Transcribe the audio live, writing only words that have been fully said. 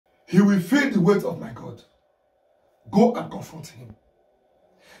he will feel the weight of my God. Go and confront him.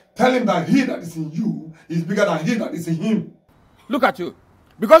 Tell him that he that is in you is bigger than he that is in him. Look at you.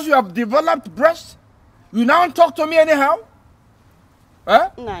 Because you have developed breasts, you now talk to me anyhow?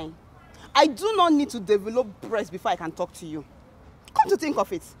 Nine. I do not need to develop breasts before I can talk to you. Come to think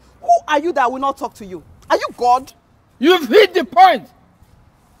of it, who are you that will not talk to you? Are you God? You've hit the point.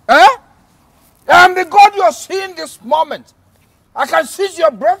 I'm the God you are seeing this moment. I can seize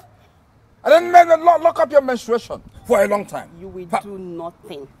your breath and then lock up your menstruation for a long time. You will do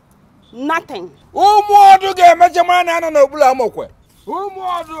nothing. Nothing.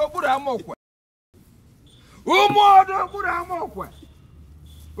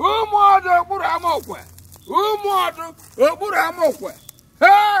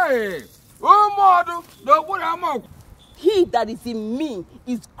 Hey! He that is in me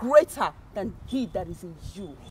is greater than he that is in you.